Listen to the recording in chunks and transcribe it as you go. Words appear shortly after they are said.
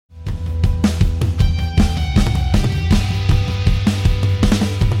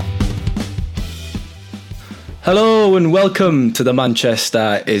Hello and welcome to the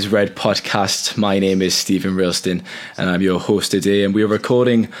Manchester is Red podcast. My name is Stephen Railston and I'm your host today, and we are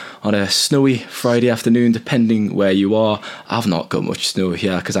recording on a snowy Friday afternoon depending where you are. I've not got much snow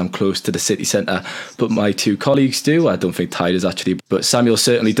here because I'm close to the city centre, but my two colleagues do. I don't think Ty does actually, but Samuel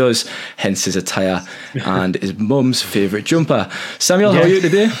certainly does, hence his attire and his mum's favourite jumper. Samuel, how are you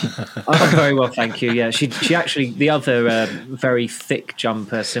today? I'm very well, thank you. Yeah, she actually, the other very thick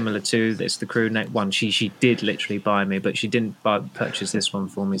jumper similar to this, the crew neck one, she did literally buy me, but she didn't purchase this one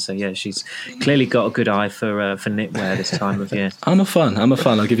for me. So yeah, she's clearly got a good eye for knitwear this time of year. I'm a fan.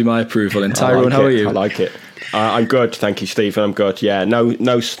 I'll give you my approval. And Tyrone, how are you? I like it. I'm good, thank you, Stephen. I'm good. Yeah,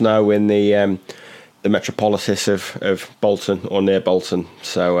 no snow in the metropolis of Bolton or near Bolton.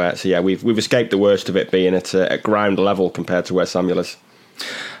 So yeah, we've escaped the worst of it being at ground level compared to where Samuel is.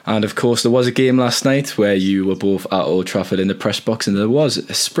 And of course, there was a game last night where you were both at Old Trafford in the press box, and there was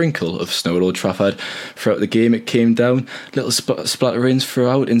a sprinkle of snow at Old Trafford throughout the game. It came down, little splatterings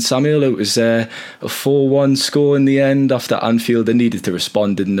throughout. In Samuel, it was a 4-1 score in the end after Anfield. They needed to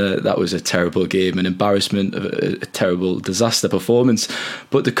respond, and that was a terrible game, an embarrassment, a terrible disaster performance.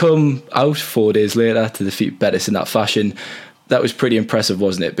 But to come out 4 days later to defeat Betis in that fashion, that was pretty impressive,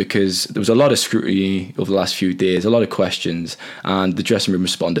 wasn't it? Because there was a lot of scrutiny over the last few days, a lot of questions, and the dressing room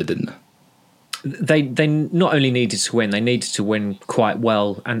responded, didn't they? They not only needed to win, they needed to win quite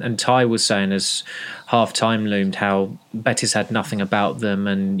well. And Ty was saying as half-time loomed how Betis had nothing about them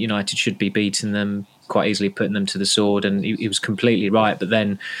and United should be beating them quite easily, putting them to the sword, and he was completely right. But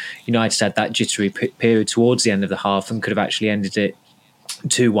then United had that jittery period towards the end of the half and could have actually ended it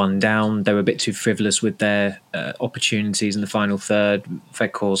 2-1 down. They were a bit too frivolous with their opportunities in the final third.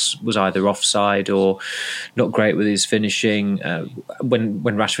 Weghorst was either offside or not great with his finishing. When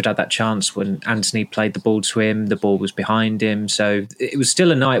Rashford had that chance, when Anthony played the ball to him, the ball was behind him. So it was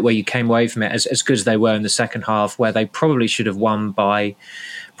still a night where you came away from it as good as they were in the second half, where they probably should have won by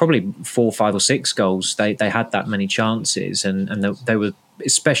probably 4, 5 or 6 goals. They had that many chances, and they were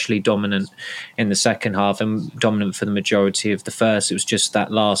especially dominant in the second half and dominant for the majority of the first. It was just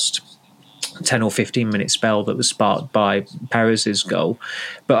that last 10 or 15 minute spell that was sparked by Perez's goal.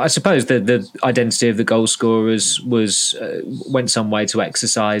 But I suppose the identity of the goal scorers went some way to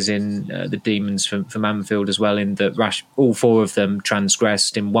exercising the demons from Anfield as well, in that all 4 of them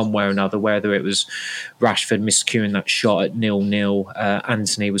transgressed in one way or another, whether it was Rashford miscuing that shot at 0-0,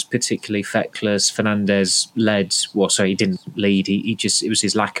 Anthony was particularly feckless, Fernandes he didn't lead, it was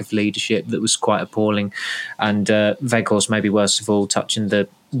his lack of leadership that was quite appalling, and Weghorst maybe worst of all, touching the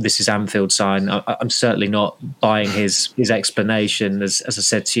 "this is Anfield" sign. I'm certainly not buying his explanation. As I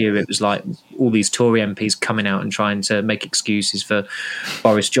said to you, it was like all these Tory MPs coming out and trying to make excuses for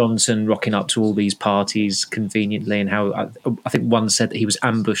Boris Johnson rocking up to all these parties conveniently, and how I think one said that he was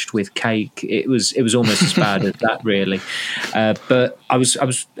ambushed with cake. It was almost as bad as that, really. But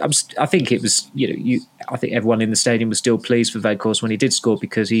I think it was I think everyone in the stadium was still pleased for Weghorst when he did score,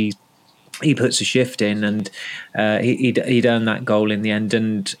 because he puts a shift in, and he'd earned that goal in the end.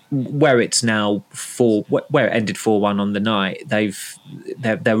 And where it's now where it ended 4-1 on the night,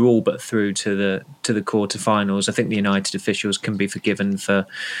 they're all but through to the quarterfinals. I think the United officials can be forgiven for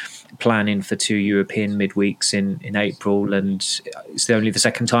planning for 2 European midweeks in April, and it's only the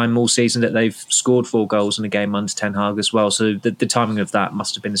second time all season that they've scored 4 goals in a game under Ten Hag as well. So the timing of that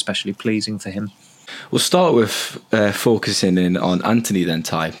must have been especially pleasing for him. We'll start with focusing in on Anthony then,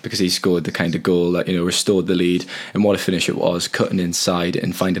 Ty, because he scored the kind of goal that restored the lead, and what a finish it was, cutting inside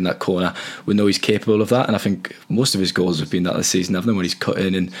and finding that corner. We know he's capable of that, and I think most of his goals have been that this season, haven't they, when he's cut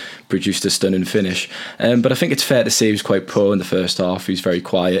in and produced a stunning finish. But I think it's fair to say he was quite poor in the first half. He was very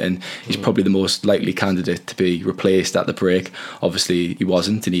quiet, and he's probably the most likely candidate to be replaced at the break. Obviously he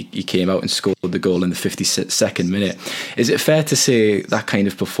wasn't, and he came out and scored the goal in the 52nd minute. Is it fair to say that kind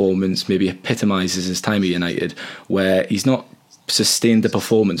of performance maybe epitomises his time at United, where he's not sustained the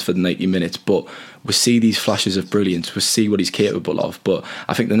performance for the 90 minutes, but we see these flashes of brilliance, we see what he's capable of? But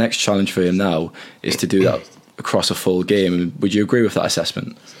I think the next challenge for him now is to do that across a full game. Would you agree with that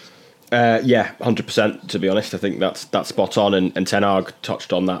assessment? Yeah, 100%, to be honest. I think that's spot on, and Ten Hag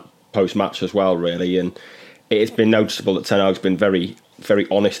touched on that post-match as well, really, and it's been noticeable that Ten Hag's been very, very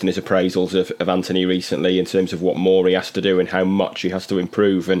honest in his appraisals of Anthony recently, in terms of what more he has to do and how much he has to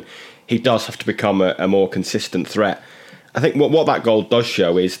improve, and he does have to become a more consistent threat. I think what that goal does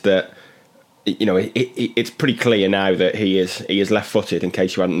show is that it's pretty clear now that he is left-footed, in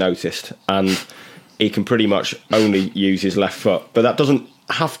case you hadn't noticed, and he can pretty much only use his left foot. But that doesn't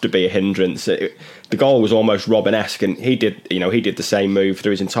have to be a hindrance. The goal was almost Robin-esque, and he did the same move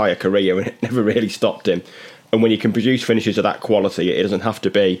through his entire career, and it never really stopped him. And when you can produce finishes of that quality, it doesn't have to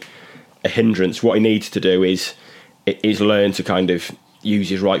be a hindrance. What he needs to do is learn to kind of use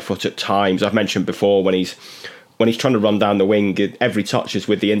his right foot at times. I've mentioned before when he's trying to run down the wing, every touch is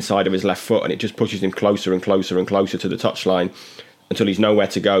with the inside of his left foot, and it just pushes him closer and closer and closer to the touchline until he's nowhere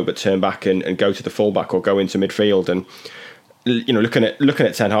to go but turn back and go to the fullback or go into midfield. And looking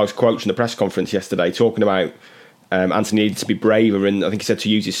at Ten Hag's quotes in the press conference yesterday, talking about Anthony needed to be braver, and I think he said to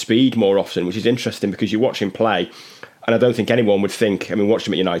use his speed more often, which is interesting because you watch him play, and I don't think anyone would think, watch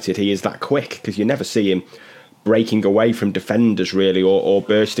him at United, he is that quick, because you never see him breaking away from defenders really or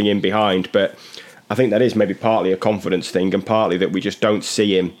bursting in behind. But I think that is maybe partly a confidence thing, and partly that we just don't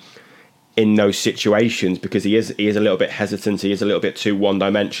see him in those situations because he is a little bit hesitant. He is a little bit too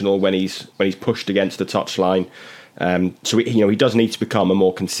one-dimensional when he's pushed against the touchline. So he does need to become a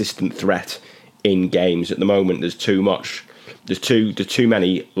more consistent threat in games. At the moment, there's too much. There's too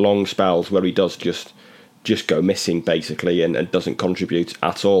many long spells where he does just go missing basically and doesn't contribute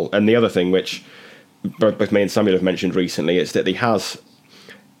at all. And the other thing, which both me and Samuel have mentioned recently, is that he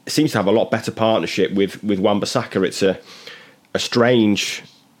seems to have a lot better partnership with Wan-Bissaka. It's a strange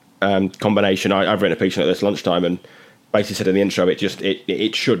combination. I've written a piece on it this lunchtime and basically said in the intro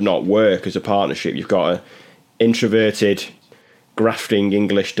it should not work as a partnership. You've got a introverted, grafting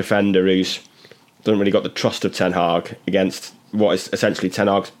English defender who's doesn't really got the trust of Ten Hag against what is essentially Ten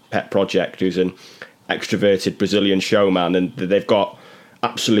Hag's pet project, who's an extroverted Brazilian showman, and they've got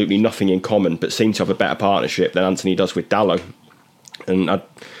absolutely nothing in common but seem to have a better partnership than Anthony does with Dalot. And I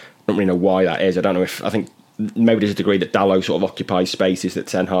don't really know why that is. I think maybe there's a degree that Dalot sort of occupies spaces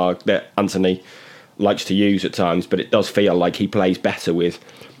that Anthony likes to use at times, but it does feel like he plays better with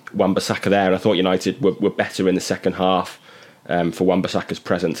Wan-Bissaka there. And I thought United were better in the second half for Wan-Bissaka's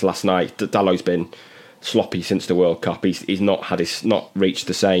presence last night. Dalot's been sloppy since the World Cup. He's not reached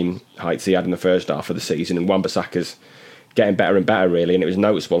the same heights he had in the first half of the season, and Wan-Bissaka's getting better and better really. And it was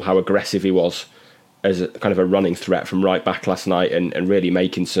noticeable how aggressive he was as a kind of a running threat from right back last night, and really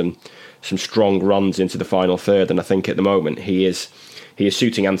making some strong runs into the final third. And I think at the moment he is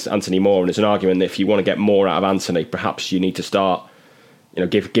suiting Anthony more. And there's an argument that if you want to get more out of Anthony, perhaps you need to start,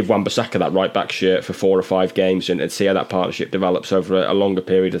 give Wan-Bissaka that right back shirt for 4 or 5 games and see how that partnership develops over a longer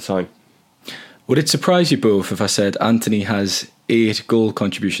period of time. Would it surprise you both if I said Anthony has 8 goal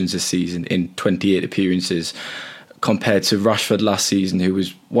contributions this season in 28 appearances, compared to Rashford last season, who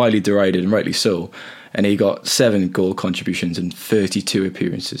was widely derided, and rightly so, and he got 7 goal contributions in 32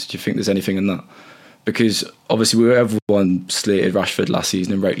 appearances? Do you think there's anything in that? Because obviously everyone slated Rashford last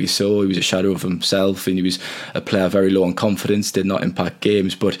season, and rightly so. He was a shadow of himself, and he was a player very low on confidence, did not impact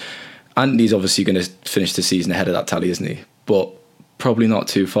games. But Anthony's obviously going to finish the season ahead of that tally, isn't he? But probably not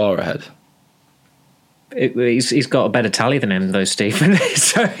too far ahead. He's got a better tally than him, though, Stephen.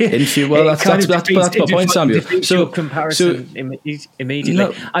 So that's my point, Samuel. So comparison immediately.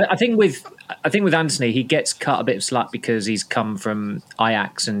 No. I think with Anthony, he gets cut a bit of slack because he's come from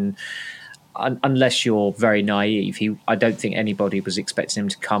Ajax, and unless you're very naive, I don't think anybody was expecting him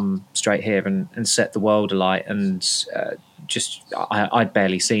to come straight here and set the world alight. And I'd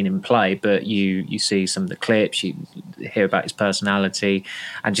barely seen him play, but you see some of the clips, you hear about his personality,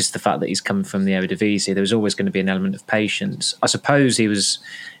 and just the fact that he's come from the Eredivisie. There was always going to be an element of patience. I suppose he was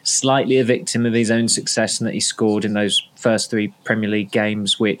slightly a victim of his own success, and that he scored in those first 3 Premier League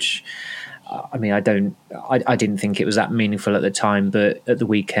games, which, I didn't think it was that meaningful at the time, but at the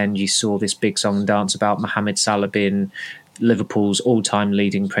weekend you saw this big song and dance about Mohamed Salah being Liverpool's all-time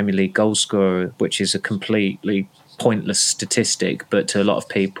leading Premier League goal scorer, which is a completely pointless statistic, but to a lot of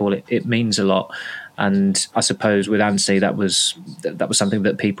people it means a lot. And I suppose with Anthony, that was something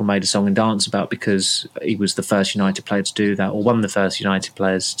that people made a song and dance about, because he was the first United player to do that, or one of the first United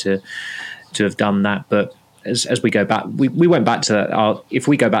players to have done that. But as we go back, we went back to that. If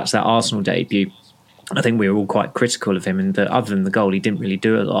we go back to that Arsenal debut, I think we were all quite critical of him, and that other than the goal, he didn't really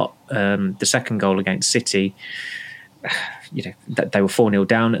do a lot. The second goal against City, they were 4-0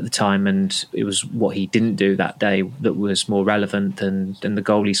 down at the time, and it was what he didn't do that day that was more relevant than the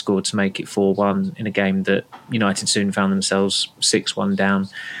goal he scored to make it 4-1 in a game that United soon found themselves 6-1 down.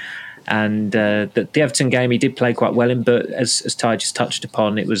 And the Everton game he did play quite well in, but as Ty just touched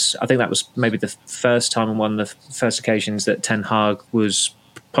upon, I think that was maybe the first time and one of the first occasions that Ten Hag was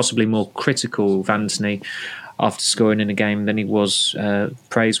possibly more critical of Anthony after scoring in a game than he was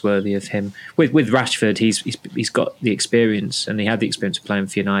praiseworthy of him. With Rashford, he's got the experience, and he had the experience of playing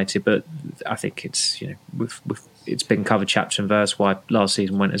for United, but I think it's it's been covered chapter and verse why last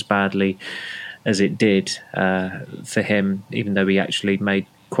season went as badly as it did for him, even though he actually made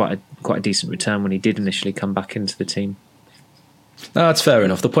quite a decent return when he did initially come back into the team. No, that's fair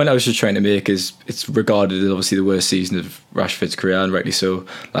enough. The point I was just trying to make is it's regarded as obviously the worst season of Rashford's career, and rightly so,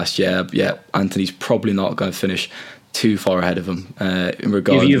 last year. Yeah, Anthony's probably not going to finish too far ahead of him in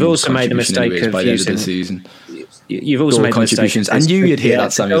regard. You've also made the mistake of by the end of the season. You've also made contributions. I knew you'd hear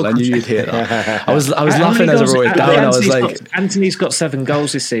that, Samuel. I knew you'd hear that. I was laughing as I wrote it down. I was like, Anthony's got 7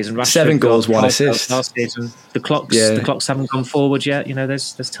 goals this season. Rashford 7 goals, 1 assist last season. The clocks haven't gone forward yet. You know,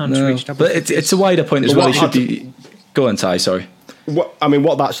 there's time to reach double. But it's a wider point as well. It should be. Go on, Ty. Sorry. What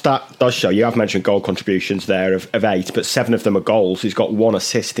that stat does show, you have mentioned goal contributions there of 8, but 7 of them are goals. He's got 1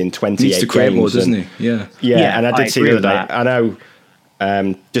 assist in 28 Needs to create games. More, doesn't he? Yeah, and I did see the other day. I know.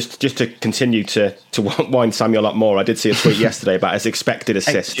 Just to continue to wind Samuel up more, I did see a tweet yesterday about his expected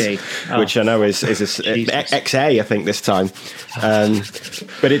assists, which I know is XA, I think, this time.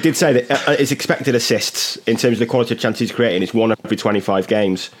 But it did say that his expected assists in terms of the quality of chances he's creating is 1 every 25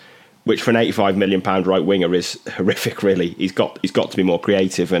 games, which for an £85 million right winger is horrific. Really, he's got to be more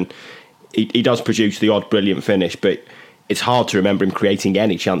creative, and he does produce the odd brilliant finish, but it's hard to remember him creating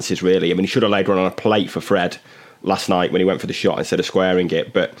any chances. Really, I mean, he should have laid one on a plate for Fred last night when he went for the shot instead of squaring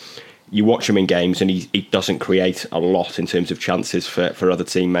it, but you watch him in games and he doesn't create a lot in terms of chances for other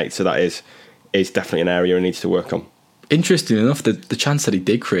teammates, so that is definitely an area he needs to work on. Interesting enough, the chance that he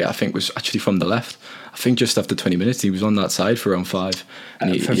did create, I think, was actually from the left. I think just after 20 minutes, he was on that side for around 5.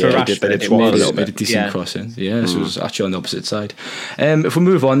 And he made a decent cross in. Yeah, so it was actually on the opposite side. If we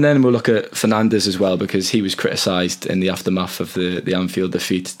move on then, we'll look at Fernandes as well, because he was criticised in the aftermath of the Anfield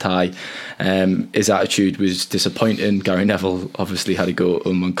defeat. Ty, his attitude was disappointing. Gary Neville obviously had to go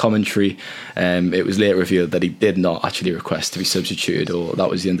on commentary. It was later revealed that he did not actually request to be substituted, or that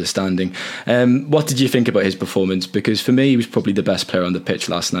was the understanding. What did you think about his performance? Because for me, he was probably the best player on the pitch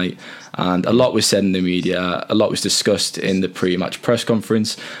last night, and a lot was said in the media, a lot was discussed in the pre-match press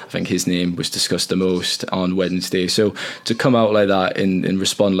conference. I think his name was discussed the most on Wednesday. So to come out like that and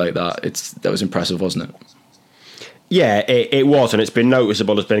respond like that, that was impressive, wasn't it? Yeah, it was, and it's been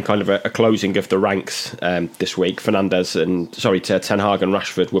noticeable. There's been kind of a closing of the ranks this week. Ten Hag and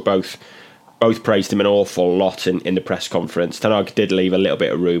Rashford were both praised him an awful lot in the press conference. Ten Hag did leave a little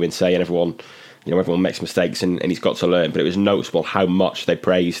bit of room in saying everyone makes mistakes and he's got to learn, but it was noticeable how much they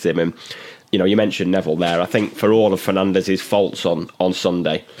praised him. And you mentioned Neville there. I think for all of Fernandes' faults on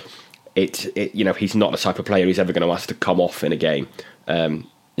Sunday, he's not the type of player who's ever going to ask to come off in a game.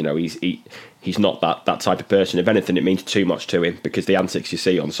 He's not that type of person. If anything, it means too much to him, because the antics you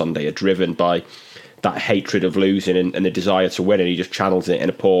see on Sunday are driven by that hatred of losing and the desire to win, and he just channels it in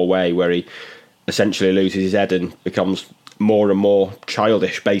a poor way where he essentially loses his head and becomes more and more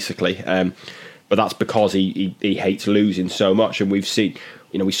childish, basically. But that's because he hates losing so much, and we've seen.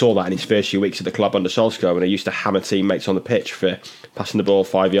 We saw that in his first few weeks at the club under Solskjaer, when he used to hammer teammates on the pitch for passing the ball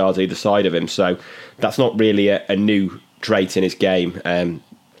 5 yards either side of him. So that's not really a new trait in his game. And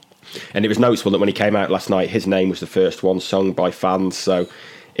it was noticeable that when he came out last night, his name was the first one sung by fans. So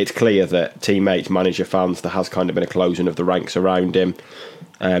it's clear that teammates, manager, fans, there has kind of been a closing of the ranks around him.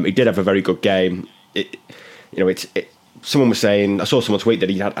 He did have a very good game. Someone was saying, I saw someone tweet that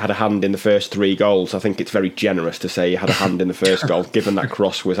he had a hand in the first 3 goals. I think it's very generous to say he had a hand in the first goal, given that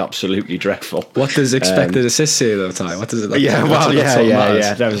cross was absolutely dreadful. What does expected assist say though, Ty? What does it? Yeah.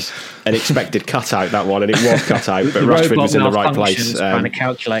 That was an expected cut out, that one, and it was cut out, but Rashford was in the right place. Trying to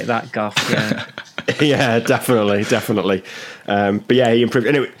calculate that guff. Yeah, yeah, definitely. But yeah, he improved.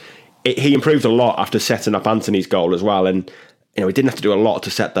 Anyway, he improved a lot after setting up Anthony's goal as well, and. He didn't have to do a lot to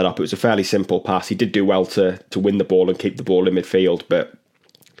set that up. It was a fairly simple pass. He did do well to win the ball and keep the ball in midfield, but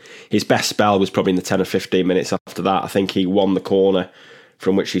his best spell was probably in the 10 or 15 minutes after that. I think he won the corner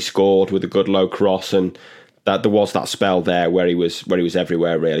from which he scored with a good low cross, and that there was that spell there where he was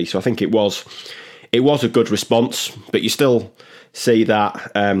everywhere, really. So I think it was a good response, but you still see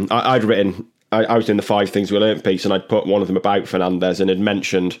that I was doing the 5 things we learnt piece, and I'd put one of them about Fernandes and had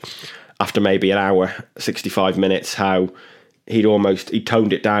mentioned after maybe an hour, 65 minutes, how he'd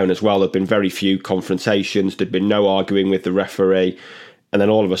toned it down as well. There'd been very few confrontations. There'd been no arguing with the referee. And then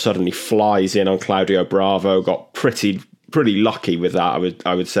all of a sudden he flies in on Claudio Bravo. Got pretty lucky with that.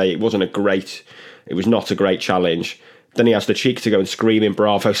 I would say it was not a great challenge. Then he has the cheek to go and scream in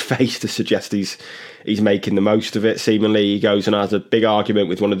Bravo's face to suggest he's making the most of it. Seemingly he goes and has a big argument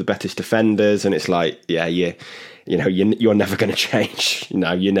with one of the Betis defenders, and it's like, you're never going to change.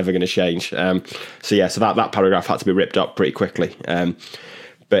 You're never going to change. So that paragraph had to be ripped up pretty quickly.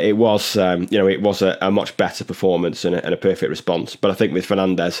 But it was, it was a much better performance and a perfect response. But I think with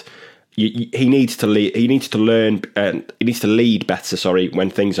Fernandes, he needs to lead. He needs to learn. He needs to lead better. When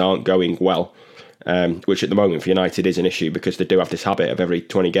things aren't going well, which at the moment for United is an issue, because they do have this habit of every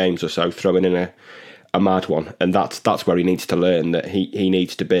 20 games or so throwing in a mad one, and that's where he needs to learn that he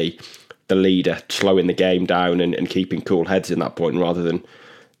needs to be the leader, slowing the game down and keeping cool heads in that point rather than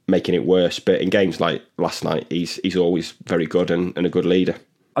making it worse. But in games like last night, he's always very good and a good leader.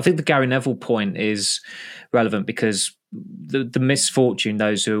 I think the Gary Neville point is relevant because the misfortune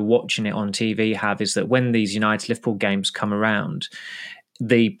those who are watching it on TV have is that when these United-Liverpool games come around,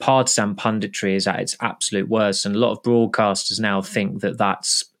 the partisan punditry is at its absolute worst, and a lot of broadcasters now think that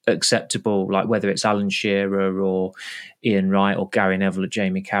that's acceptable, like whether it's Alan Shearer or Ian Wright or Gary Neville or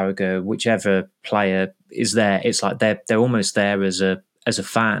Jamie Carragher, whichever player is there, it's like they're almost there as a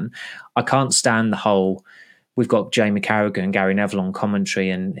fan. I can't stand the whole, we've got Jamie Carragher and Gary Neville on commentary,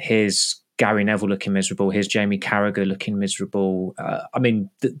 and here's Gary Neville looking miserable, here's Jamie Carragher looking miserable. I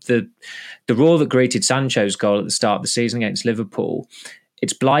mean, the roar that greeted Sancho's goal at the start of the season against Liverpool,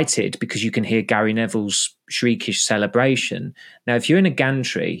 it's blighted because you can hear Gary Neville's shriekish celebration. Now, if you're in a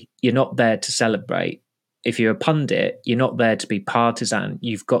gantry, you're not there to celebrate. If you're a pundit, you're not there to be partisan.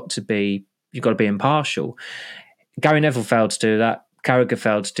 You've got to be impartial. Gary Neville failed to do that. Carragher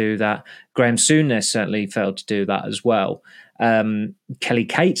failed to do that. Graham Souness certainly failed to do that as well. Kelly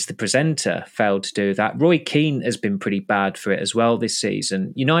Cates, the presenter, failed to do that. Roy Keane has been pretty bad for it as well this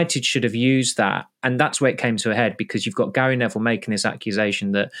season. United should have used that, and that's where it came to a head because you've got Gary Neville making this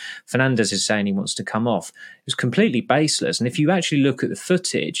accusation that Fernandes is saying he wants to come off. It was completely baseless, and if you actually look at the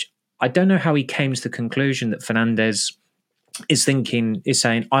footage, I don't know how he came to the conclusion that Fernandes is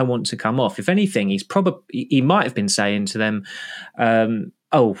saying, I want to come off. If anything, he might have been saying to them,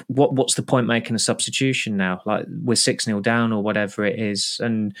 what's the point making a substitution now? Like, we're 6-0 down or whatever it is.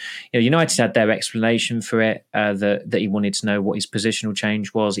 And United had their explanation for it, that he wanted to know what his positional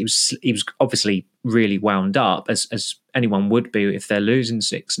change was. He was obviously really wound up, as anyone would be if they're losing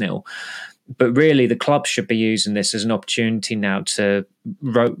 6-0. But really, the club should be using this as an opportunity now to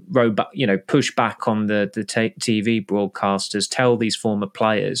push back on the TV broadcasters, tell these former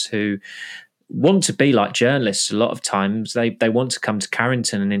players who want to be like journalists a lot of times. They want to come to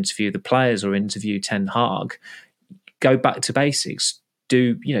Carrington and interview the players or interview Ten Hag. Go back to basics.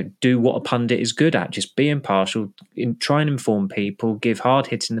 Do what a pundit is good at. Just be impartial. Try and inform people. Give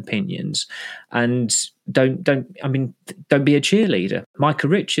hard-hitting opinions, and don't be a cheerleader. Micah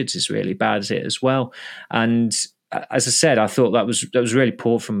Richards is really bad at it as well. And as I said, I thought that was really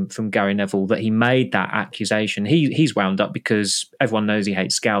poor from Gary Neville that he made that accusation. He's wound up because everyone knows he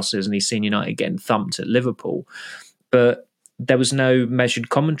hates Scousers and he's seen United getting thumped at Liverpool, but there was no measured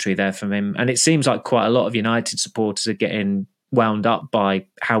commentary there from him. And it seems like quite a lot of United supporters are getting wound up by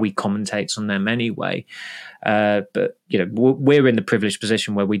how he commentates on them anyway. But we're in the privileged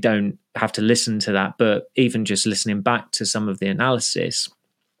position where we don't have to listen to that. But even just listening back to some of the analysis,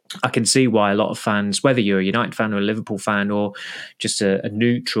 I can see why a lot of fans, whether you're a United fan or a Liverpool fan or just a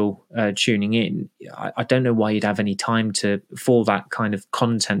neutral tuning in, I don't know why you'd have any time for that kind of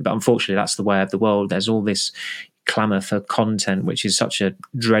content. But unfortunately, that's the way of the world. There's all this clamour for content, which is such a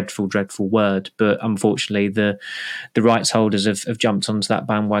dreadful, dreadful word. But unfortunately, the rights holders have jumped onto that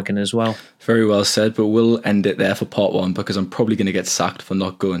bandwagon as well. Very well said, but we'll end it there for part one because I'm probably going to get sacked for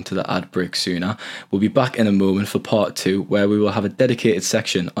not going to the ad break sooner. We'll be back in a moment for part two, where we will have a dedicated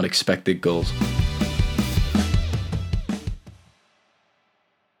section on expected goals.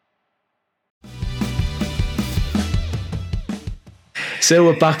 So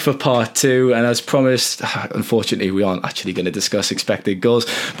we're back for part two, and as promised, unfortunately we aren't actually going to discuss expected goals,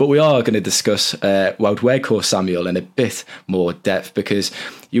 but we are going to discuss Wout Weghorst Samuel in a bit more depth, because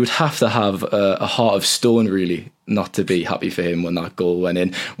you would have to have a heart of stone really not to be happy for him when that goal went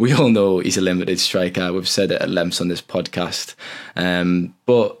in. We all know he's a limited striker, we've said it at length on this podcast,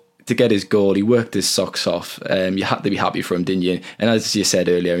 but to get his goal, he worked his socks off. You had to be happy for him, didn't you? And as you said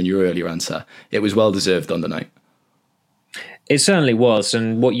earlier in your earlier answer, it was well deserved on the night. It certainly was,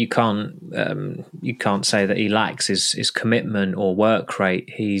 and what you can't say that he lacks is commitment or work rate.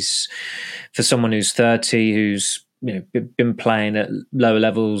 He's, for someone who's 30, who's been playing at lower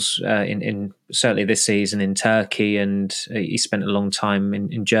levels in certainly this season in Turkey, and he spent a long time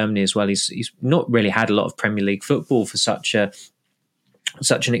in Germany as well. He's not really had a lot of Premier League football for such an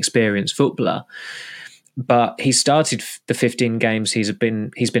experienced footballer. But he started the 15 games he's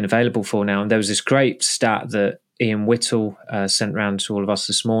been available for now, and there was this great stat that Ian Whittle sent round to all of us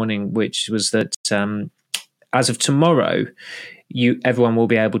this morning, which was that as of tomorrow, everyone will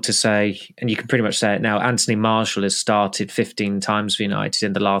be able to say, and you can pretty much say it now, Anthony Martial has started 15 times for United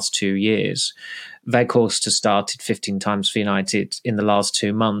in the last 2 years. Weghorst has started 15 times for United in the last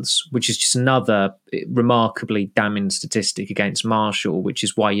 2 months, which is just another remarkably damning statistic against Martial, which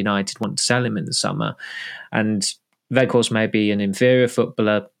is why United want to sell him in the summer. And Weghorst may be an inferior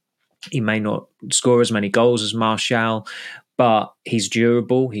footballer, He may not score as many goals as Martial, but he's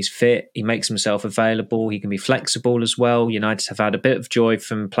durable, he's fit, he makes himself available, he can be flexible as well. United have had a bit of joy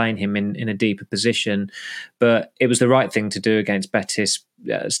from playing him in a deeper position, but it was the right thing to do against Betis,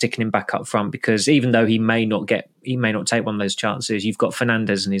 sticking him back up front, because even though he may not take one of those chances, you've got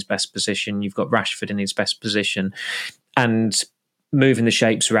Fernandes in his best position, you've got Rashford in his best position, and moving the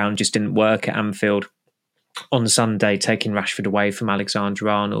shapes around just didn't work at Anfield. On Sunday, taking Rashford away from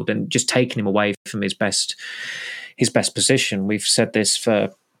Alexander-Arnold and just taking him away from his best position. We've said this for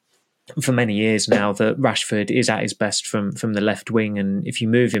many years now, that Rashford is at his best from the left wing, and if you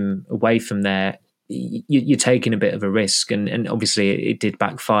move him away from there, you're taking a bit of a risk, and obviously it did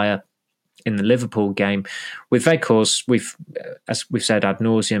backfire in the Liverpool game. With Weghorst, as we've said ad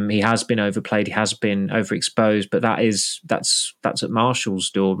nauseum, he has been overplayed, he has been overexposed, but that's at Martial's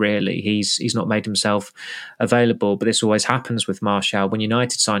door, really. He's not made himself available, but this always happens with Martial. When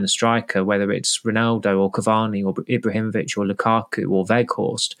United sign a striker, whether it's Ronaldo or Cavani or Ibrahimovic or Lukaku or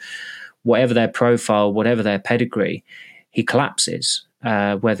Weghorst, whatever their profile, whatever their pedigree, he collapses,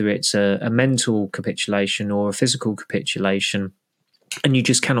 whether it's a mental capitulation or a physical capitulation. And you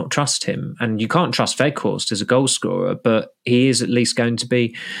just cannot trust him. And you can't trust Weghorst as a goal scorer, but he is at least going to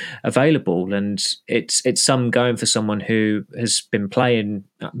be available. And it's some going for someone who has been playing.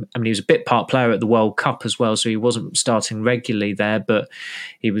 I mean, he was a bit part player at the World Cup as well, so he wasn't starting regularly there, but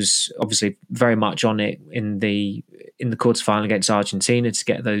he was obviously very much on it in the quarterfinal against Argentina to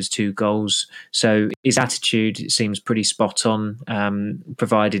get those 2 goals. So his attitude, it seems pretty spot on,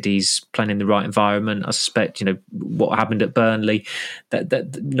 provided he's playing in the right environment. I suspect, what happened at Burnley,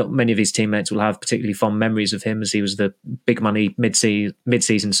 that not many of his teammates will have particularly fond memories of him, as he was the big money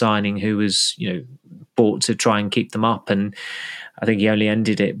mid-season signing who was, bought to try and keep them up. And I think he only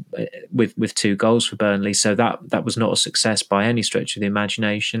ended it with 2 goals for Burnley. So that was not a success by any stretch of the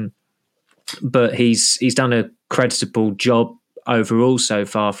imagination. But he's done a creditable job overall so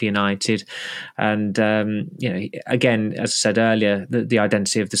far for United. And, again, as I said earlier, the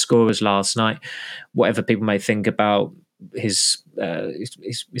identity of the scorers last night, whatever people may think about his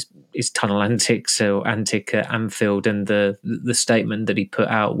tunnel antics or antic at Anfield and the statement that he put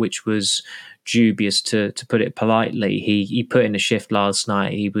out, which was dubious to put it politely. He put in a shift last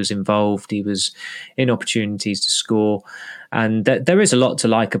night. He was involved. He was in opportunities to score. And there is a lot to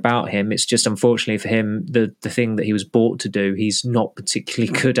like about him. It's just, unfortunately for him, the thing that he was bought to do, he's not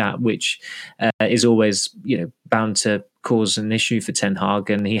particularly good at, which is always, bound to cause an issue for Ten Hag.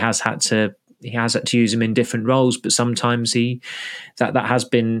 And he has had to use him in different roles, but sometimes that has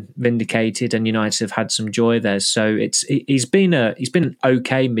been vindicated, and United have had some joy there. So he's been an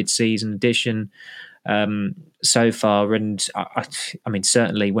okay mid-season addition so far, and I mean,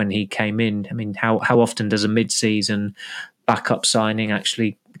 certainly when he came in, I mean, how often does a mid-season backup signing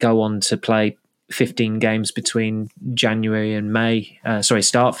actually go on to play 15 games between January and May?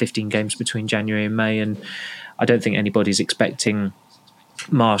 Start 15 games between January and May, and I don't think anybody's expecting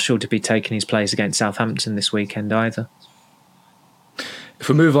Martial to be taking his place against Southampton this weekend either. If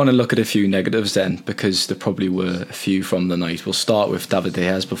we move on and look at a few negatives then, because there probably were a few from the night, we'll start with David De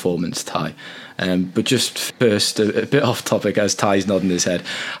Gea's performance, Ty. But just first, a bit off topic, as Ty's nodding his head.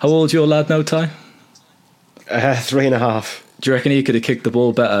 How old's your lad now, Ty? 3.5. Do you reckon he could have kicked the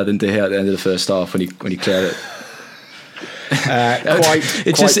ball better than De Gea at the end of the first half when he cleared it? Quite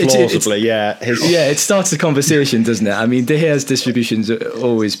plausibly, yeah. It starts a conversation, doesn't it? I mean, De Gea's distribution's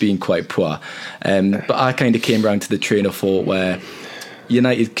always been quite poor, but I kind of came around to the train of thought where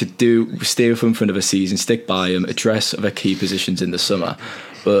United could stay with him for another season, stick by him, address other key positions in the summer.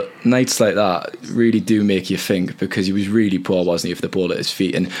 But nights like that really do make you think, because he was really poor, wasn't he, with the ball at his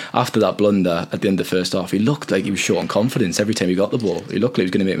feet. And after that blunder at the end of the first half, he looked like he was short on confidence every time he got the ball. He looked like he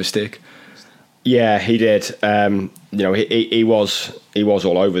was going to make a mistake. Yeah, he did. He was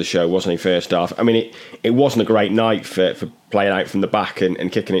all over the show, wasn't he, first half? I mean, it wasn't a great night for playing out from the back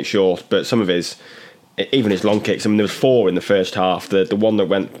and kicking it short, but some of even his long kicks, I mean, there was 4 in the first half. The one that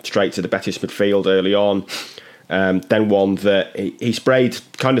went straight to the Betis midfield early on, then one that he sprayed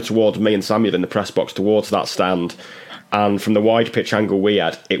kind of towards me and Samuel in the press box, towards that stand. And from the wide pitch angle we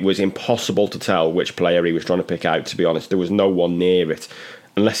had, it was impossible to tell which player he was trying to pick out, to be honest. There was no one near it,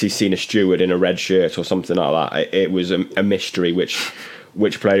 unless he's seen a steward in a red shirt or something like that. It was a mystery which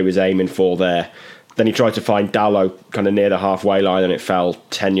player he was aiming for there. Then he tried to find Dalot kind of near the halfway line, and it fell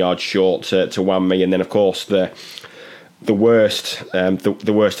 10 yards short to Wanmi. And then, of course, the worst of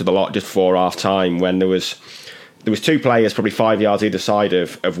the lot just before half time, when there was 2 players probably 5 yards either side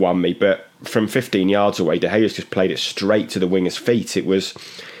of Wanmi, but from 15 yards away, De Gea's just played it straight to the winger's feet. It was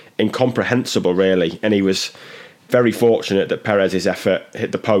incomprehensible, really, and he was very fortunate that Perez's effort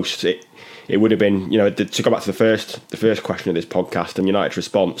hit the post. It would have been, to go back to the first question of this podcast and United's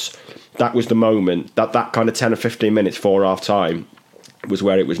response, that was the moment, that kind of 10 or 15 minutes before half time was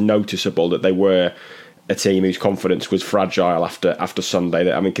where it was noticeable that they were a team whose confidence was fragile after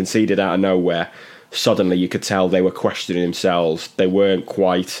Sunday. I mean, conceded out of nowhere. Suddenly you could tell they were questioning themselves. They weren't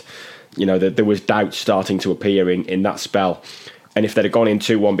quite, there was doubt starting to appear in that spell. And if they'd have gone in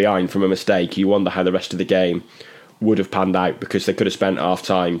 2-1 behind from a mistake, you wonder how the rest of the game would have panned out, because they could have spent half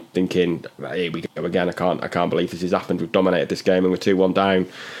time thinking, here we go again, I can't believe this has happened. We've dominated this game and we're 2-1 down.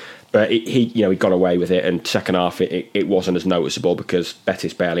 But he got away with it, and second half it wasn't as noticeable because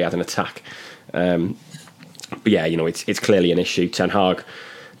Betis barely had an attack. But yeah, it's clearly an issue. Ten Hag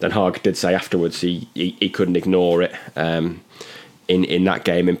did say afterwards he couldn't ignore it in that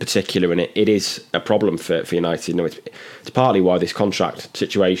game in particular, and it is a problem for United. It's partly why this contract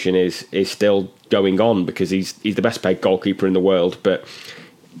situation is still going on, because he's the best paid goalkeeper in the world, but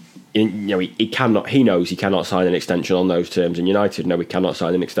he knows he cannot sign an extension on those terms, and United know he cannot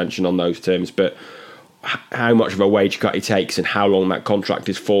sign an extension on those terms. But how much of a wage cut he takes and how long that contract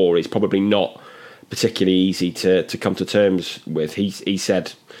is for is probably not particularly easy to come to terms with. He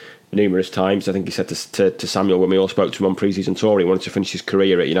said numerous times, I think he said to Samuel when we all spoke to him on pre-season tour, he wanted to finish his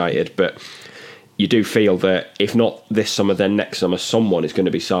career at United, but you do feel that if not this summer, then next summer, someone is going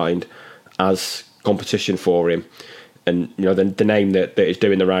to be signed as competition for him. And the name that is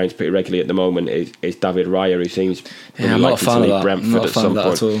doing the rounds pretty regularly at the moment is David Raya, who seems I'm not a fan of that. Brentford at some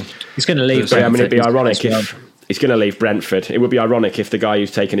point. He's going to leave Brentford. I mean, it'd be ironic if he's going to leave Brentford. It would be ironic if the guy who's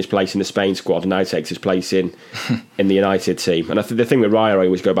taken his place in the Spain squad now takes his place in the United team. And I think the thing with Raya I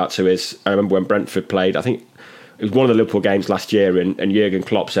always go back to is, I remember when Brentford played, I think it was one of the Liverpool games last year, and Jurgen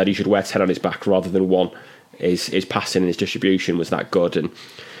Klopp said he should wear 10 on his back rather than 1. His passing and his distribution was that good, and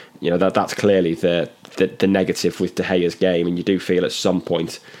that's clearly the negative with De Gea's game, and you do feel at some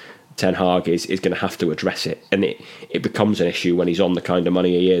point Ten Hag is going to have to address it, and it becomes an issue when he's on the kind of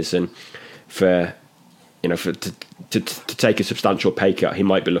money he is, and to take a substantial pay cut, he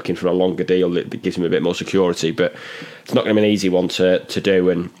might be looking for a longer deal that gives him a bit more security, but it's not going to be an easy one to do,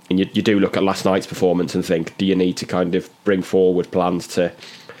 and you do look at last night's performance and think, do you need to kind of bring forward plans to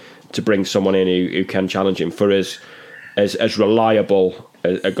bring someone in who can challenge him? For as reliable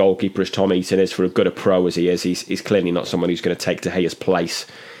a goalkeeper as Tom Eaton is, for as good a pro as he is, he's clearly not someone who's going to take De Gea's place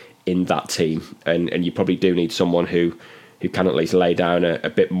in that team, and you probably do need someone who can at least lay down a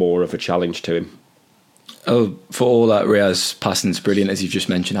bit more of a challenge to him. Oh, for all that, Raya's passing's brilliant, as you've just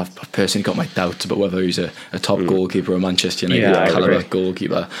mentioned. I've personally got my doubts about whether he's a top goalkeeper or a Manchester United calibre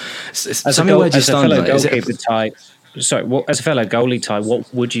goalkeeper. As a fellow goalkeeper type, as a fellow goalie type,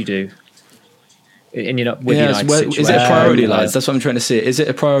 what would you do? And United is it a priority, lads? That's what I'm trying to say. Is it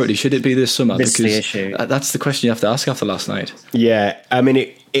a priority? Should it be this summer? This is the issue. That's the question you have to ask after last night. Yeah, I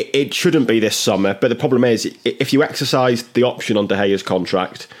mean, it shouldn't be this summer, but the problem is, if you exercise the option on De Gea's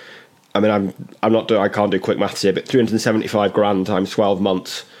contract, I mean, I can't do quick maths here, but 375 grand times 12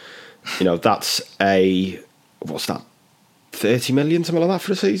 months, that's what's that, 30 million, something like that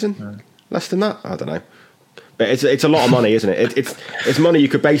for a season? Less than that? I don't know. But it's a lot of money, isn't it? It's money you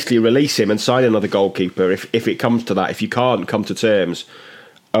could basically release him and sign another goalkeeper if it comes to that, if you can't come to terms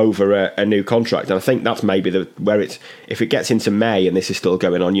over a new contract. And I think that's maybe if it gets into May and this is still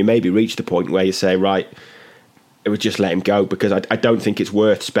going on, you maybe reach the point where you say, right, it would just let him go, because I don't think it's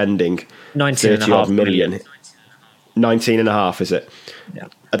worth spending 30-odd million. 19.5, is it? Yeah.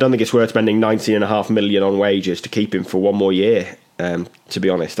 I don't think it's worth spending 19.5 million on wages to keep him for one more year. To be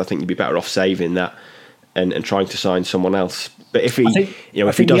honest, I think you'd be better off saving that and trying to sign someone else. But if he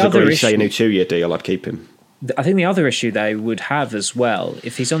does agree to say a new 2-year deal, I'd keep him. I think the other issue they would have as well,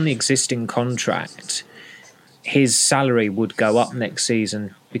 if he's on the existing contract, his salary would go up next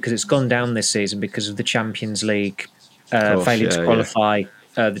season, because it's gone down this season because of the Champions League failure to qualify,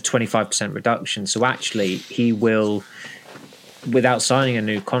 the 25% reduction. So actually, he will, without signing a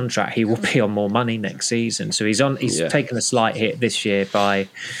new contract, he will be on more money next season. So he's taken a slight hit this year by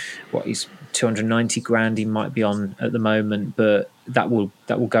he's 290 grand he might be on at the moment, but that will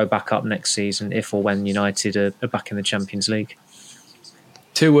go back up next season if or when United are back in the Champions League.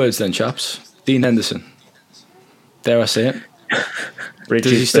 2 words then, chaps. Dean Henderson. Dare I say it?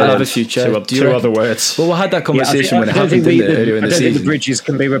 Does he still have a future? Two other words. Well, we had that conversation when it happened, didn't it, earlier in the season? I don't think the bridges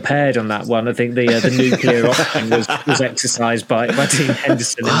can be repaired on that one. I think the nuclear option was exercised by Dean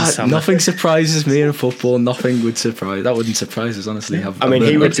Henderson in the summer. Nothing surprises me in football. Nothing would surprise. That wouldn't surprise us, honestly.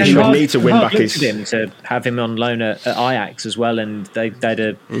 He would need to win back his. Him to have him on loan at Ajax as well, and I think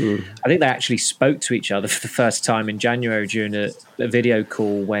they actually spoke to each other for the first time in January during a video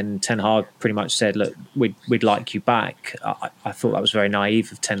call when Ten Hag pretty much said, "Look, we'd like you back." I thought that was very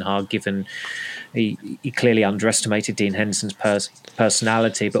naive of Ten Hag, given he clearly underestimated Dean Henderson's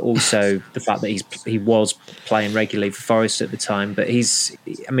personality, but also the fact that he was playing regularly for Forest at the time. But he's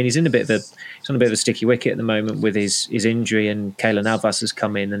on a bit of a sticky wicket at the moment with his injury, and Keylor Navas has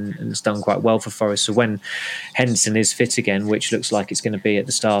come in and has done quite well for Forest. So when Henderson is fit again, which looks like it's going to be at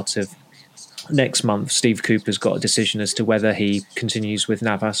the start of next month, Steve Cooper's got a decision as to whether he continues with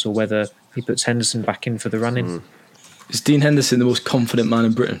Navas or whether he puts Henderson back in for the run-in. Is Dean Henderson the most confident man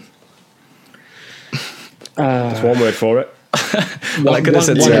in Britain? That's one word for it. Well, I could have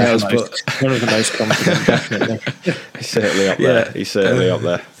said something else, but one of the most confident, definitely. He's certainly up there. Yeah. He's certainly up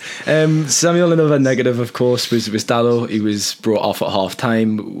there. Samuel, another negative, of course, was Dalot. He was brought off at half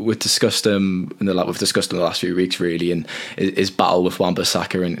time. We've discussed him in the last few weeks, really, and his battle with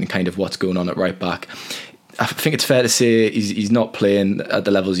Wan-Bissaka and kind of what's going on at right back. I think it's fair to say he's not playing at the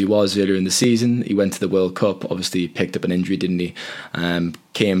levels he was earlier in the season. He went to the World Cup, obviously picked up an injury, didn't he?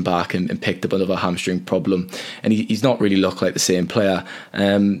 Came back and picked up another hamstring problem, and he's not really looked like the same player.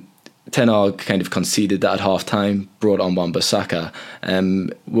 Ten Hag kind of conceded that at half time, brought on Wan-Bissaka.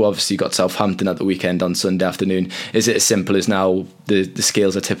 We obviously got Southampton at the weekend on Sunday afternoon. Is it as simple as now the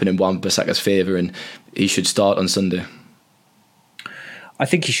scales are tipping in Wan-Bissaka's favour and he should start on Sunday? I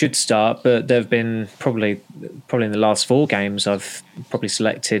think he should start, but there have been probably in the last 4 games, I've probably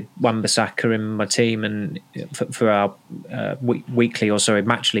selected Wan-Bissaka in my team and for our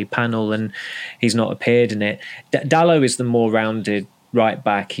matchly panel, and he's not appeared in it. Dalot is the more rounded right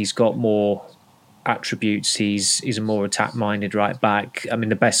back. He's got more attributes. He's a more attack-minded right back. I mean,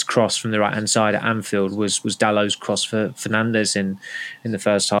 the best cross from the right-hand side at Anfield was Dalot's cross for Fernandes in the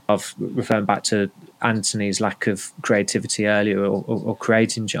first half, referring back to Anthony's lack of creativity earlier or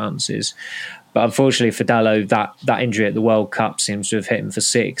creating chances. But unfortunately for Dalot, that injury at the World Cup seems to have hit him for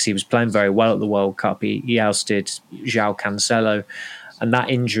 6. He was playing very well at the World Cup. He ousted João Cancelo. And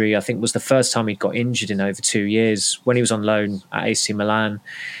that injury, I think, was the first time he'd got injured in over 2 years. When he was on loan at AC Milan,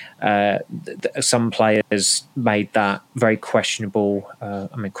 some players made that very questionable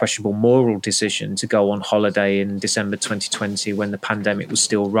moral decision to go on holiday in December 2020 when the pandemic was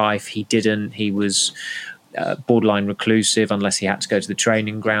still rife. He didn't. He was borderline reclusive unless he had to go to the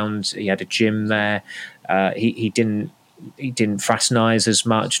training ground. He had a gym there. He didn't fraternise as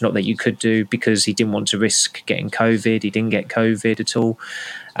much, not that you could do, because he didn't want to risk getting COVID. He didn't get COVID at all.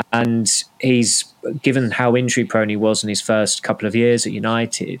 And he's, given how injury prone he was in his first couple of years at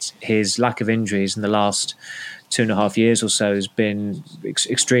United, his lack of injuries in the last 2.5 years or so has been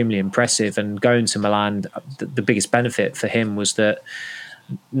extremely impressive. And going to Milan, the biggest benefit for him was that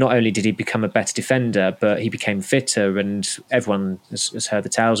not only did he become a better defender, but he became fitter, and everyone has heard the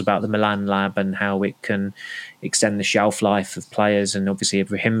tales about the Milan lab and how it can extend the shelf life of players, and obviously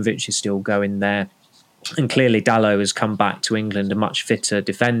Ibrahimovic is still going there. And clearly Dalot has come back to England a much fitter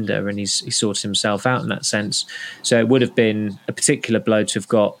defender, and he's sorted himself out in that sense. So it would have been a particular blow to have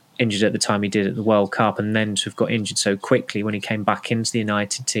got injured at the time he did at the World Cup, and then to have got injured so quickly when he came back into the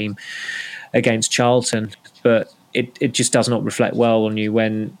United team against Charlton. But it just does not reflect well on you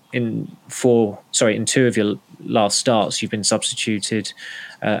when in 2 of your last starts you've been substituted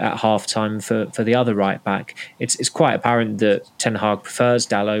at half time for the other right back. It's quite apparent that Ten Hag prefers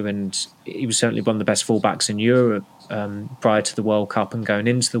Dalot, and he was certainly one of the best fullbacks in Europe prior to the World Cup, and going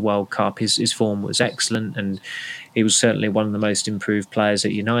into the World Cup his form was excellent, and he was certainly one of the most improved players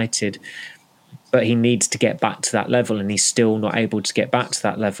at United. But he needs to get back to that level, and he's still not able to get back to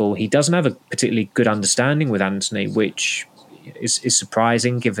that level. He doesn't have a particularly good understanding with Anthony, which is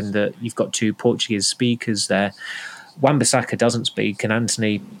surprising given that you've got 2 Portuguese speakers there. Wan-Bissaka doesn't speak, and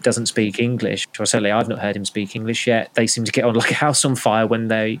Anthony doesn't speak English. Or certainly I've not heard him speak English yet. They seem to get on like a house on fire when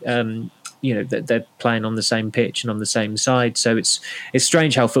they're playing on the same pitch and on the same side. So it's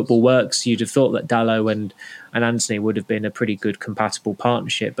strange how football works. You'd have thought that Dalot and Anthony would have been a pretty good compatible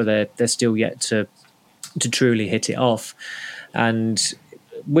partnership, but they're still yet to truly hit it off. And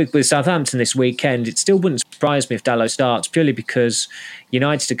with Southampton this weekend, it still wouldn't surprise me if Dalot starts, purely because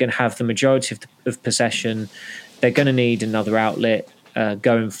United are going to have the majority of possession. They're going to need another outlet.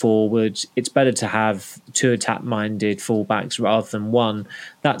 going forward. It's better to have 2 attack-minded fullbacks rather than 1.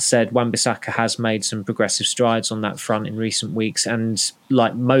 That said, Wan-Bissaka has made some progressive strides on that front in recent weeks, and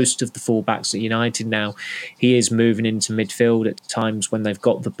like most of the fullbacks at United now, he is moving into midfield at times when they've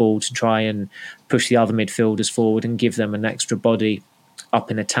got the ball to try and push the other midfielders forward and give them an extra body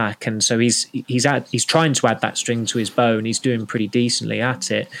up in attack. And so he's trying to add that string to his bow, and he's doing pretty decently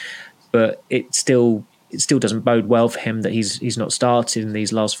at it. But it still doesn't bode well for him that he's not started in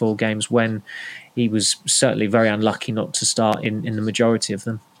these last 4 games, when he was certainly very unlucky not to start in the majority of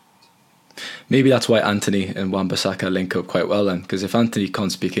them. Maybe that's why Anthony and Wan-Bissaka link up quite well then, because if Anthony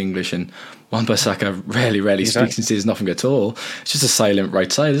can't speak English and Wan-Bissaka rarely speaks and says nothing at all, it's just a silent right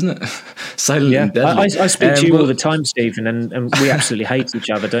side, isn't it? Silent and deadly. I speak to you all the time, Stephen, and we absolutely hate each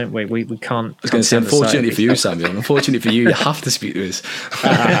other, don't we? We can't. I was going to say, unfortunately for you, Samuel, unfortunately for you have to speak to us.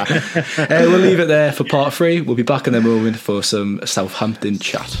 We'll leave it there for part 3. We'll be back in a moment for some Southampton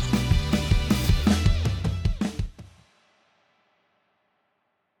chat.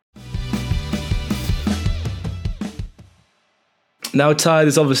 Now, Ty,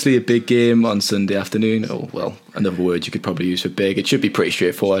 there's obviously a big game on Sunday afternoon. Oh, well, another word you could probably use for big. It should be pretty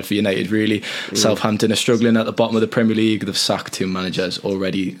straightforward for United, really. Southampton are struggling at the bottom of the Premier League. They've sacked 2 managers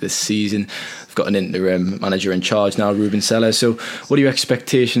already this season. They've got an interim manager in charge now, Ruben Sellers. So what are your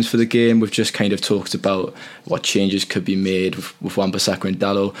expectations for the game? We've just kind of talked about what changes could be made with Wan-Bissaka and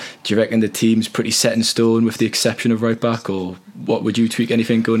Dalot. Do you reckon the team's pretty set in stone with the exception of right-back, or what would you tweak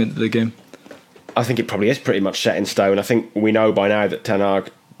anything going into the game? I think it probably is pretty much set in stone. I think we know by now that Ten Hag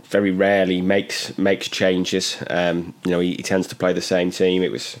very rarely makes changes. He tends to play the same team.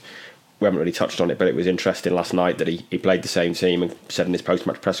 We haven't really touched on it, but it was interesting last night that he played the same team and said in his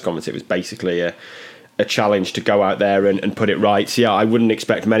post-match press conference it was basically a challenge to go out there and put it right. So yeah, I wouldn't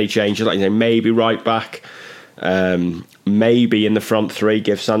expect many changes. Like, maybe right back, maybe in the front 3,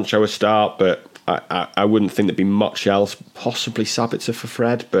 give Sancho a start, but I wouldn't think there'd be much else. Possibly Sabitzer for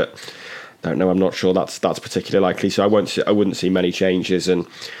Fred, but don't know. I'm not sure that's particularly likely. So I wouldn't see many changes, and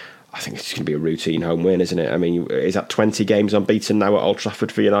I think it's going to be a routine home win, isn't it? I mean, is that 20 games unbeaten now at Old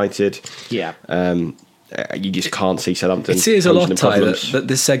Trafford for United? Yeah. You just can't see Southampton. It says a lot, Ty, that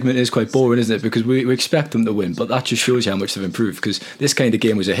this segment is quite boring, isn't it? Because we expect them to win, but that just shows you how much they've improved. Because this kind of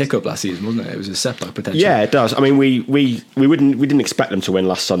game was a hiccup last season, wasn't it? It was a setback potentially. Yeah, it does. I mean, we didn't expect them to win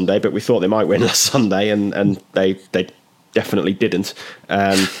last Sunday, but we thought they might win last Sunday, and they definitely didn't.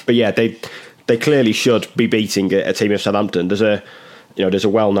 But yeah, they clearly should be beating a team of Southampton. There's a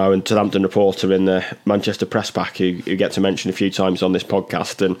well-known Southampton reporter in the Manchester Press Pack who get to mention a few times on this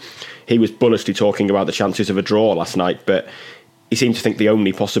podcast, and he was bullishly talking about the chances of a draw last night, but he seemed to think the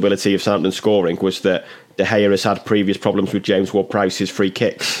only possibility of Southampton scoring was that De Gea has had previous problems with James Ward-Prowse's free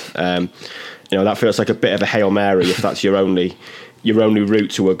kicks. That feels like a bit of a Hail Mary if that's your only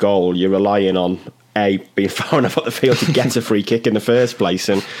route to a goal. You're relying on being far enough up the field to get a free kick in the first place,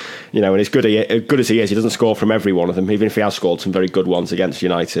 and and as good as he is, he doesn't score from every one of them, even if he has scored some very good ones against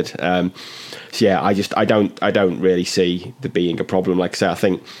United. So yeah, I don't really see there being a problem. Like I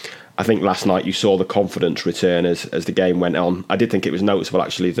say, I think last night you saw the confidence return as the game went on. I did think it was noticeable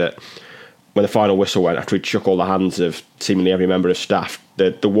actually that when the final whistle went, after he shook all the hands of seemingly every member of staff,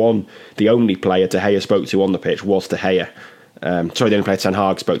 the only player De Gea spoke to on the pitch was De Gea. Sorry, the only player Ten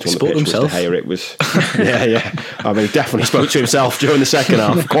Hag spoke to on the pitch was De Gea. It was, yeah. I mean, he definitely spoke to himself during the second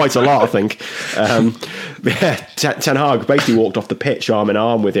half, quite a lot, I think. Ten Hag basically walked off the pitch arm in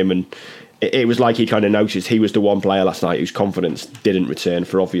arm with him, and it was like he kind of noticed he was the one player last night whose confidence didn't return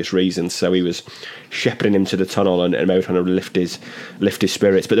for obvious reasons. So he was shepherding him to the tunnel and maybe trying to lift his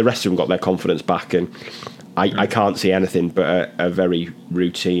spirits. But the rest of them got their confidence back, and I can't see anything but a very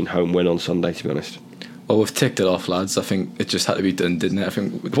routine home win on Sunday, to be honest. Well, we've ticked it off, lads. I think it just had to be done, didn't it? I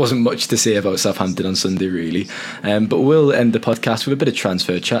think there wasn't much to say about Southampton on Sunday, really. But we'll end the podcast with a bit of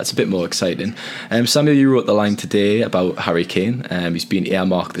transfer chat. It's a bit more exciting. Samuel, you wrote the line today about Harry Kane. He's been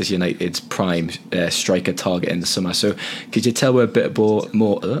earmarked as United's prime striker target in the summer. So could you tell we're a bit more?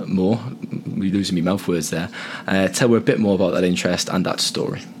 We're losing me mouth words there. Tell we're a bit more about that interest and that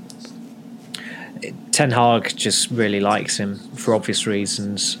story. Ten Hag just really likes him for obvious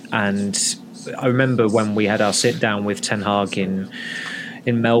reasons, and I remember when we had our sit down with Ten Hag in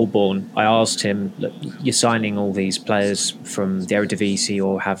Melbourne, I asked him, look, you're signing all these players from the Eredivisie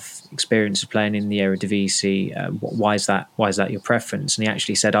or have experience of playing in the Eredivisie. Why is that your preference? And he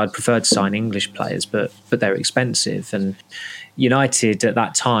actually said, I'd prefer to sign English players, but they're expensive. And United at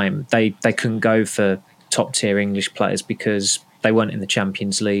that time, they couldn't go for top tier English players because they weren't in the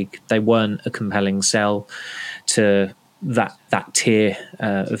Champions League. They weren't a compelling sell to that tier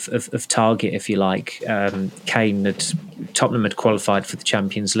of target, if you like. Tottenham had qualified for the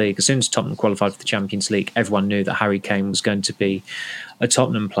Champions League. As soon as Tottenham qualified for the Champions League, everyone knew that Harry Kane was going to be a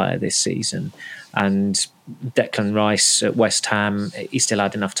Tottenham player this season. And Declan Rice at West Ham, he still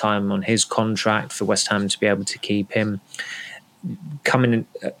had enough time on his contract for West Ham to be able to keep him. Coming in,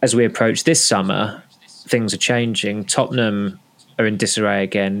 as we approach this summer, things are changing. Tottenham are in disarray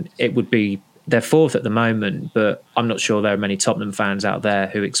again. They're fourth at the moment, but I'm not sure there are many Tottenham fans out there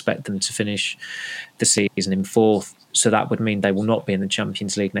who expect them to finish the season in fourth. So that would mean they will not be in the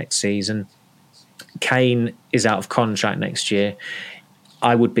Champions League next season. Kane is out of contract next year.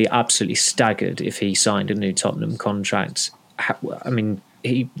 I would be absolutely staggered if he signed a new Tottenham contract. I mean,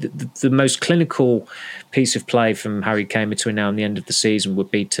 the most clinical piece of play from Harry Kane between now and the end of the season would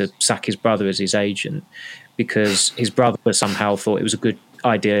be to sack his brother as his agent, because his brother somehow thought it was a good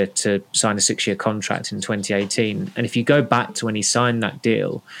idea to sign a 6-year contract in 2018. And if you go back to when he signed that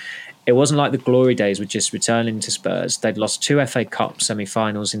deal, it wasn't like the glory days were just returning to Spurs. They'd lost 2 FA Cup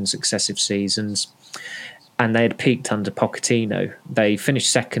semi-finals in successive seasons, and they had peaked under Pochettino. They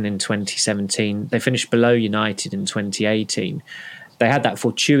finished second in 2017. They finished below United in 2018. They had that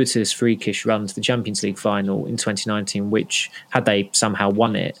fortuitous freakish run to the Champions League final in 2019, which, had they somehow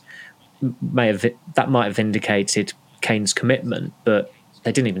won it, might have indicated Kane's commitment, but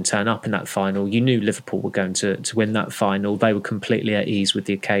they didn't even turn up in that final. You knew Liverpool were going to win that final. They were completely at ease with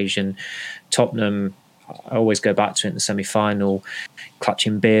the occasion. Tottenham, I always go back to it in the semi-final,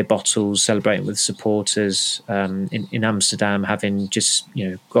 clutching beer bottles, celebrating with supporters in Amsterdam, having just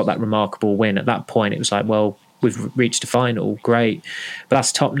got that remarkable win. At that point, it was like, well, we've reached a final, great. But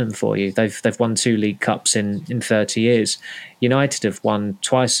that's Tottenham for you. They've won 2 League Cups in 30 years. United have won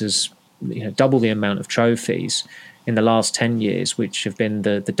twice as, double the amount of trophies in the last 10 years, which have been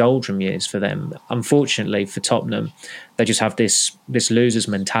the doldrum years for them. Unfortunately for Tottenham, they just have this loser's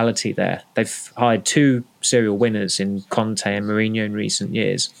mentality there. They've hired 2 serial winners in Conte and Mourinho in recent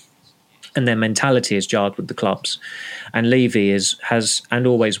years, and their mentality is jarred with the clubs. And Levy has and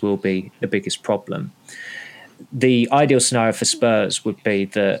always will be the biggest problem. The ideal scenario for Spurs would be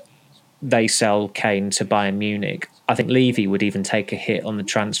that they sell Kane to Bayern Munich. I think Levy would even take a hit on the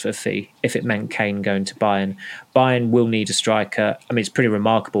transfer fee if it meant Kane going to Bayern. Bayern will need a striker. I mean, it's pretty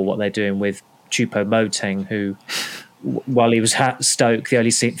remarkable what they're doing with Choupo-Moting, who, while he was at Stoke, the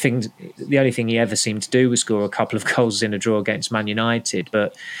only thing he ever seemed to do was score a couple of goals in a draw against Man United.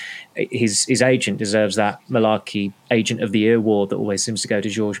 But his agent deserves that Malarkey Agent of the Year award that always seems to go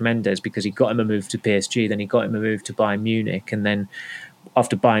to Jorge Mendes, because he got him a move to PSG, then he got him a move to Bayern Munich, and then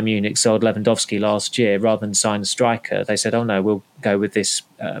after Bayern Munich sold Lewandowski last year, rather than sign a striker, they said, "Oh no, we'll go with this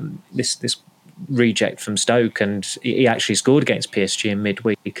reject from Stoke," and he actually scored against PSG in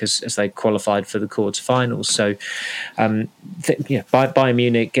midweek as they qualified for the quarterfinals. So, Bayern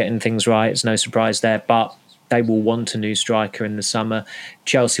Munich getting things right, it's no surprise there, but they will want a new striker in the summer.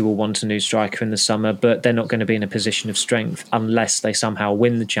 Chelsea will want a new striker in the summer, but they're not going to be in a position of strength unless they somehow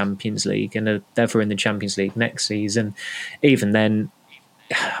win the Champions League and are therefore in the Champions League next season. Even then,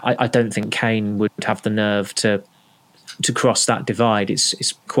 I don't think Kane would have the nerve to cross that divide.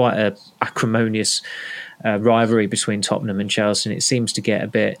 It's quite a acrimonious rivalry between Tottenham and Chelsea, and it seems to get a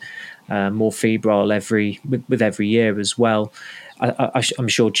bit more febrile with every year as well. I'm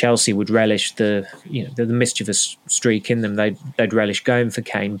sure Chelsea would relish the mischievous streak in them. They'd relish going for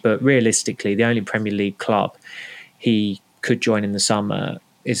Kane, but realistically, the only Premier League club he could join in the summer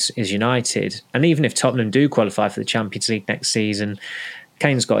is United. And even if Tottenham do qualify for the Champions League next season,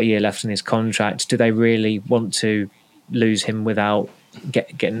 Kane's got a year left on his contract. Do they really want to lose him without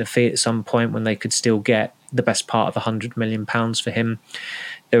getting the fee at some point, when they could still get the best part of £100 million for him?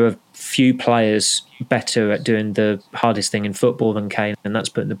 There are few players better at doing the hardest thing in football than Kane, and that's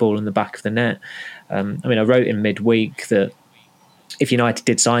putting the ball in the back of the net. I wrote in midweek that if United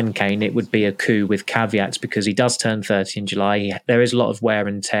did sign Kane, it would be a coup with caveats, because he does turn 30 in July. There is a lot of wear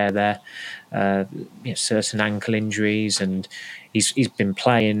and tear there, certain ankle injuries, and he's been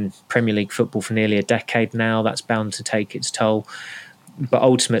playing Premier League football for nearly a decade now. That's bound to take its toll. But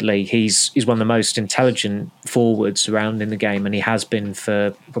ultimately, he's one of the most intelligent forwards around in the game, and he has been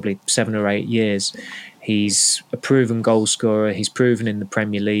for probably 7 or 8 years. He's a proven goal scorer. He's proven in the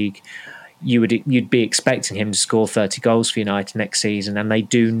Premier League. You'd be expecting him to score 30 goals for United next season, and they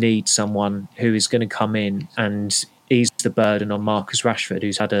do need someone who is going to come in and ease the burden on Marcus Rashford,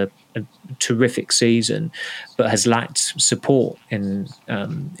 who's had a terrific season but has lacked support in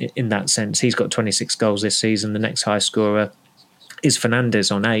that sense. He's got 26 goals this season. The next highest scorer is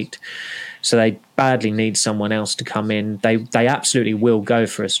Fernandes on 8. So they badly need someone else to come in. They absolutely will go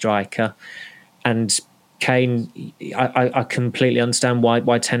for a striker, and Kane, I completely understand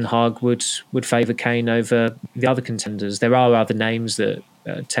why Ten Hag would favour Kane over the other contenders. There are other names that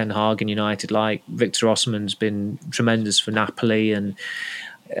Ten Hag and United like. Victor Osimhen's been tremendous for Napoli, and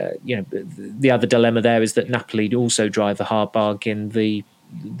the other dilemma there is that Napoli also drive a hard bargain.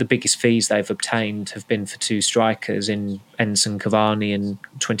 The biggest fees they've obtained have been for two strikers in Edinson Cavani in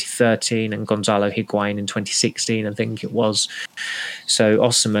 2013 and Gonzalo Higuain in 2016, I think it was. So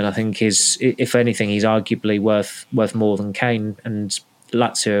Osimhen, I think, is, if anything, he's arguably worth more than Kane. And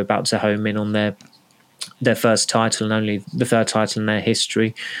Lazio are about to home in on their first title and only the third title in their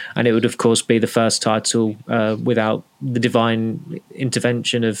history. And it would, of course, be the first title without the divine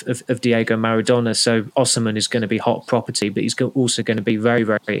intervention of Diego Maradona. So Osimhen is going to be hot property, but he's also going to be very,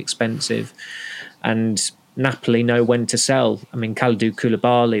 very expensive. And Napoli know when to sell. I mean, Kalidou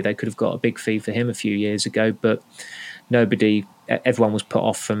Koulibaly, they could have got a big fee for him a few years ago, but everyone was put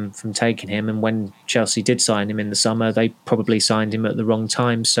off from taking him. And when Chelsea did sign him in the summer, they probably signed him at the wrong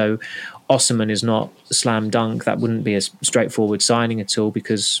time. So Osimhen is not a slam dunk. That wouldn't be a straightforward signing at all,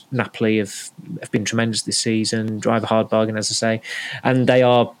 because Napoli have been tremendous this season, drive a hard bargain, as I say. And they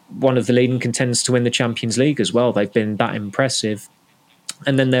are one of the leading contenders to win the Champions League as well. They've been that impressive.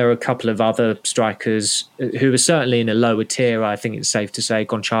 And then there are a couple of other strikers who are certainly in a lower tier. I think it's safe to say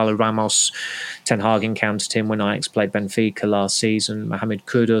Gonçalo Ramos, Ten Hag encountered him when Ajax played Benfica last season. Mohamed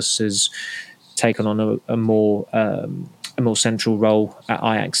Kudus has taken on a more central role at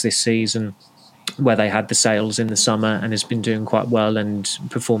Ajax this season, where they had the sales in the summer, and has been doing quite well and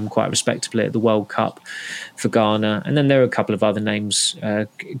performed quite respectably at the World Cup for Ghana. And then there are a couple of other names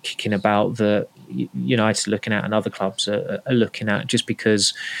kicking about that United are looking at and other clubs are looking at, just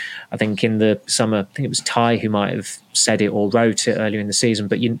because I think in the summer, I think it was Ty who might have said it or wrote it earlier in the season,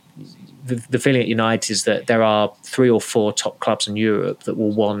 but the feeling at United is that there are 3 or 4 top clubs in Europe that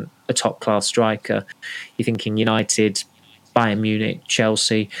will want a top-class striker. You're thinking United, Bayern Munich,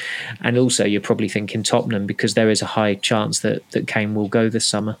 Chelsea, and also you're probably thinking Tottenham, because there is a high chance that Kane will go this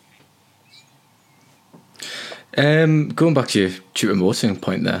summer. Going back to your Choupo-Moting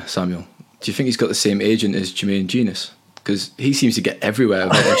point there, Samuel, do you think he's got the same agent as Jermaine Genius? Because he seems to get everywhere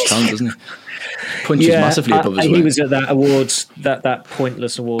about West Ham, doesn't he? Punches massively above his weight. He was at that awards, that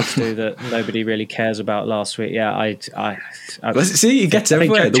pointless awards do that nobody really cares about last week. Yeah, I see, he gets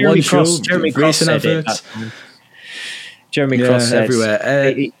everywhere. The one show, Jeremy Cross said it. Jeremy Cross said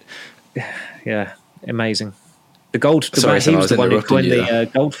everywhere. Amazing. He was the one who coined the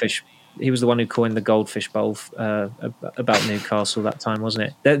goldfish. He was the one who coined the goldfish bowl about Newcastle that time, wasn't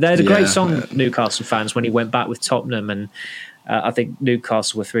it? They had a great song, Newcastle fans, when he went back with Tottenham, and I think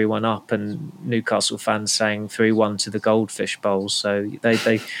Newcastle were 3-1 up, and Newcastle fans sang 3-1 to the Goldfish Bowl. So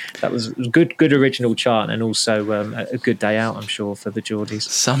that was a good original chant, and also a good day out, I'm sure, for the Geordies.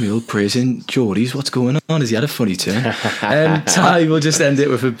 Samuel praising Geordies. What's going on? Has he had a funny turn? Ty, we'll just end it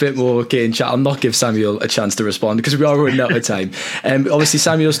with a bit more Kane chat. I'll not give Samuel a chance to respond because we are running out of time. Obviously,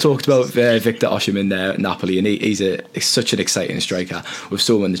 Samuel's talked about Victor Osimhen there at Napoli, and he's such an exciting striker. We've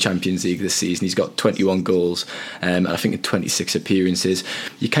saw him in the Champions League this season. He's got 21 goals, and I think in 26 appearances.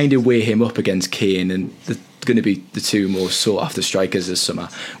 You kind of weigh him up against Kane, and they're going to be the two most sought after strikers this summer.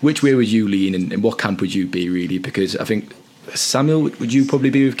 Which way would you lean, and what camp would you be, really? Because I think, Samuel, would you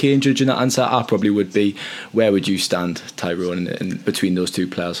probably be with Kane judging that answer? I probably would be. Where would you stand, Tyrone, in between those two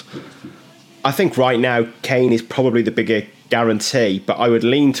players? I think right now Kane is probably the bigger guarantee, but I would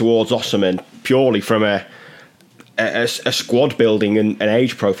lean towards Osimhen purely from a squad building and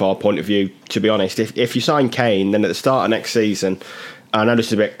age profile point of view, to be honest. If you sign Kane, then at the start of next season, I know this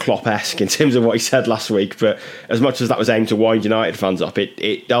is a bit Klopp-esque in terms of what he said last week, but as much as that was aimed to wind United fans up,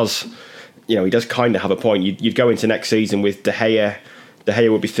 it does, he does kind of have a point. You'd go into next season with De Gea. De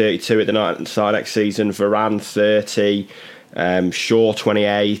Gea would be 32 at the start of next season, Varane 30, Shaw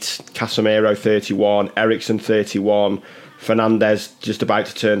 28, Casemiro 31, Eriksen 31, Fernandes just about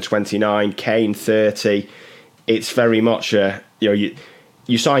to turn 29, Kane 30. It's very much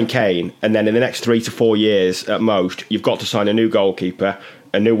you sign Kane, and then in the next 3 to 4 years at most, you've got to sign a new goalkeeper,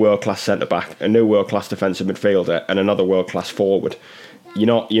 a new world-class centre-back, a new world-class defensive midfielder, and another world-class forward. You're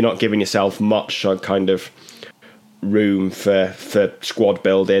not giving yourself much kind of room for squad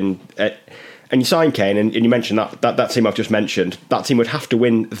building. And you sign Kane, and you mentioned that team I've just mentioned. That team would have to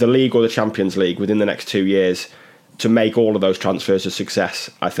win the league or the Champions League within the next 2 years to make all of those transfers a success,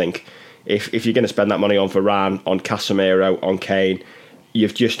 I think. If you're going to spend that money on Varane, on Casemiro, on Kane,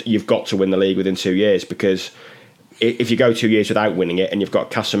 you've got to win the league within 2 years, because if you go 2 years without winning it, and you've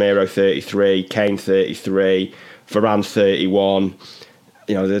got Casemiro 33, Kane 33, Varane 31,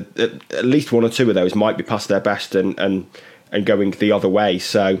 at least one or two of those might be past their best and going the other way.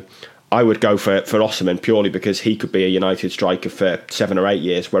 So I would go for Osimhen purely because he could be a United striker for 7 or 8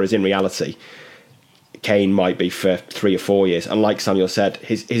 years, whereas in reality, Kane might be for 3 or 4 years. And like Samuel said,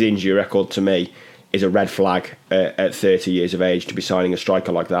 his injury record to me is a red flag at 30 years of age to be signing a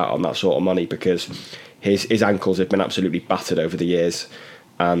striker like that on that sort of money, because his ankles have been absolutely battered over the years,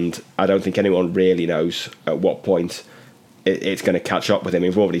 and I don't think anyone really knows at what point it's going to catch up with him.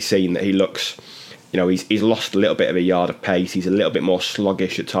 We've already seen that he looks, he's lost a little bit of a yard of pace. He's a little bit more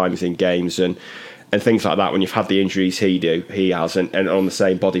sluggish at times in games and things like that. When you've had the injuries he has, and on the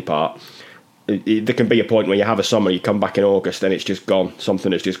same body part, there can be a point where you have a summer, you come back in August and it's just gone.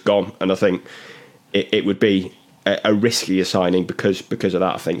 Something has just gone, and I think it would be a riskier signing because of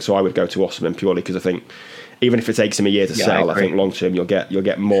that, I think. So I would go to Osimhen purely because I think even if it takes him a year to sell, I think long term you'll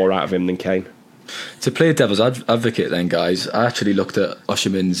get more out of him than Kane. To play devil's advocate then, guys, I actually looked at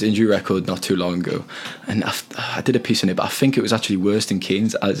Osimhen's injury record not too long ago, and I did a piece on it, but I think it was actually worse than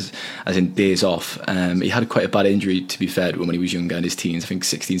Kane's, as in days off. He had quite a bad injury, to be fair, when he was younger, in his teens, I think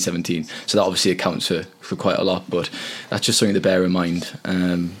 16, 17, so that obviously accounts for quite a lot, but that's just something to bear in mind.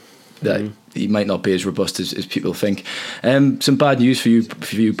 That he might not be as robust as people think. Some bad news for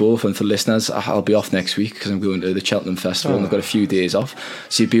you both and for listeners. I'll be off next week because I'm going to the Cheltenham Festival and I've got a few days off.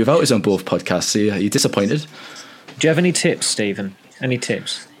 So you'd be without us on both podcasts. So are you disappointed? Do you have any tips, Stephen? Any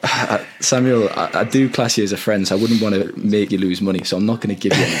tips? Samuel, I do class you as a friend, so I wouldn't want to make you lose money, so I'm not going to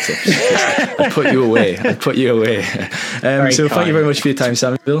give you any tips. I'd put you away. So thank you very much for your time,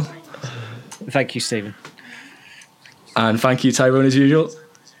 Samuel. Thank you, Stephen. And thank you, Tyrone, as usual.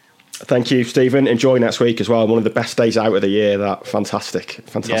 Thank you, Stephen. Enjoy next week as well. One of the best days out of the year. That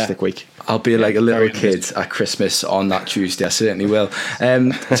fantastic week. I'll be like a little kid at Christmas on that Tuesday. I certainly will.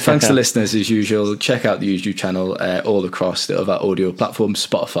 Thanks to listeners as usual. Check out the YouTube channel all across the other audio platforms,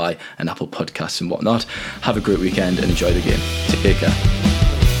 Spotify and Apple Podcasts and whatnot. Have a great weekend and enjoy the game. Take care.